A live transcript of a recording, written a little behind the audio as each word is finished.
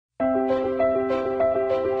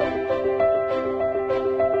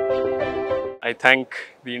I thank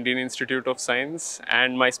the Indian Institute of Science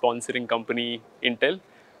and my sponsoring company Intel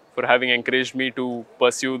for having encouraged me to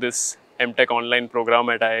pursue this MTech online program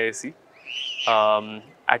at IISc.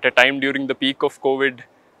 At a time during the peak of COVID,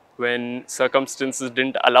 when circumstances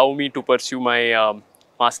didn't allow me to pursue my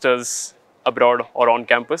master's abroad or on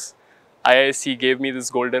campus, IISc gave me this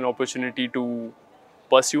golden opportunity to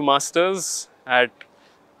pursue masters at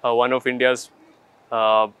one of India's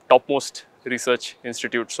topmost research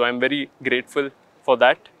institutes. So I'm very grateful for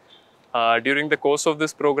that. During the course of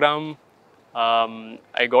this program,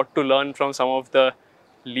 I got to learn from some of the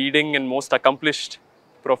leading and most accomplished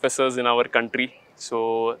professors in our country.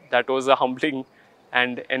 So that was a humbling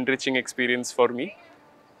and enriching experience for me.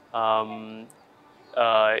 Even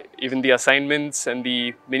the assignments and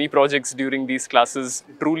the mini projects during these classes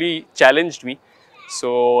truly challenged me.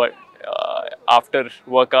 So after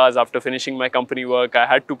work hours, after finishing my company work, I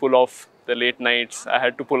had to pull off the late nights. I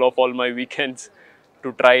had to pull off all my weekends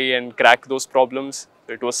to try and crack those problems.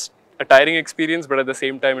 It was a tiring experience, but at the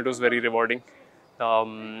same time, it was very rewarding.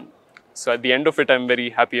 So at the end of it, I'm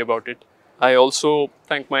very happy about it. I also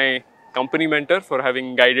thank my company mentor for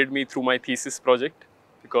having guided me through my thesis project,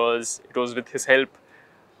 because it was with his help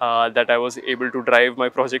that I was able to drive my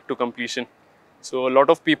project to completion. So a lot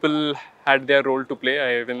of people had their role to play.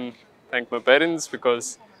 I even thank my parents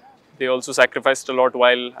because they also sacrificed a lot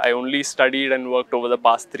while I only studied and worked over the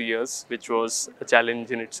past 3 years, which was a challenge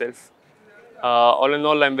in itself. All in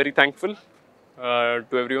all, I'm very thankful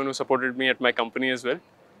to everyone who supported me at my company as well.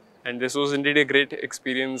 And this was indeed a great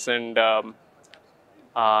experience, and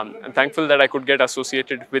I'm thankful that I could get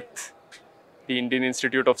associated with the Indian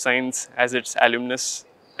Institute of Science as its alumnus,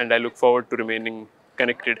 and I look forward to remaining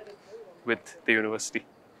connected with the university.